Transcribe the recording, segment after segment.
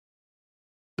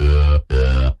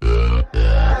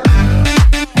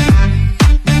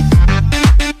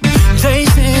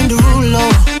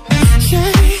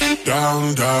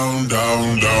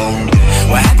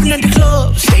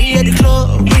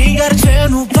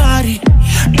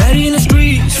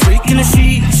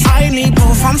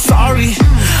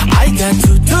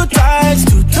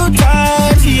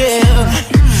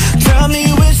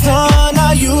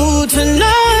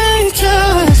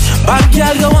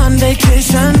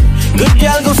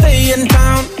gon' stay in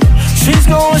town. She's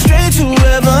going straight to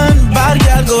heaven. Bad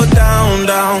gal go down,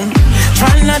 down.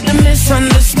 Try not to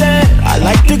misunderstand, I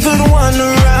like the good one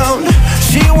around.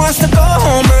 She wants to go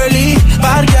home early.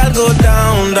 Bad gal go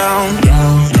down, down.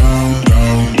 Down, down,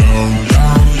 down, down,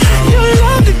 down. You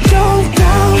love to go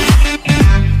down,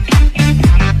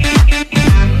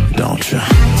 don't you?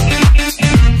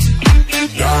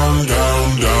 Down,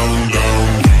 down, down, down.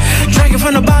 Drinking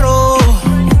from the bottle,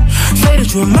 say that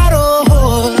you're a model.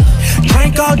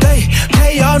 Drink all day,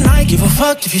 play all night, give a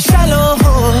fuck if you're shallow.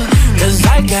 Cause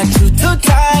I got two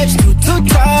types,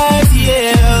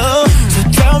 yeah. So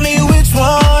tell me which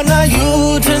one are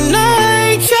you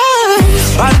tonight,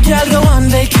 yeah. Bad gal go on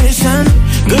vacation,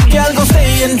 good gal go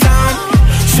stay in town.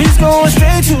 She's going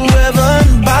straight to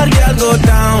heaven, bad gal go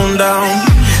down, down.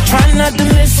 Try not to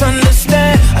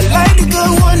misunderstand, I like the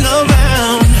good one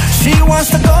around. She wants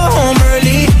to go home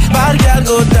early, bad gal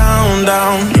go down,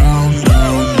 down, down,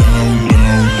 down, down,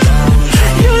 down, down.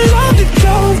 You love to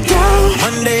go down.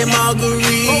 Monday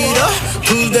margarita,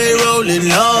 Tuesday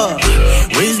rolling up,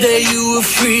 Wednesday you a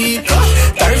freak,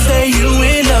 Thursday you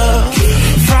in love,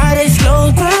 Friday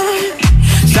slow grind,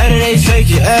 Saturday shake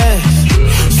your ass,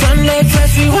 Sunday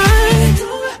press rewind.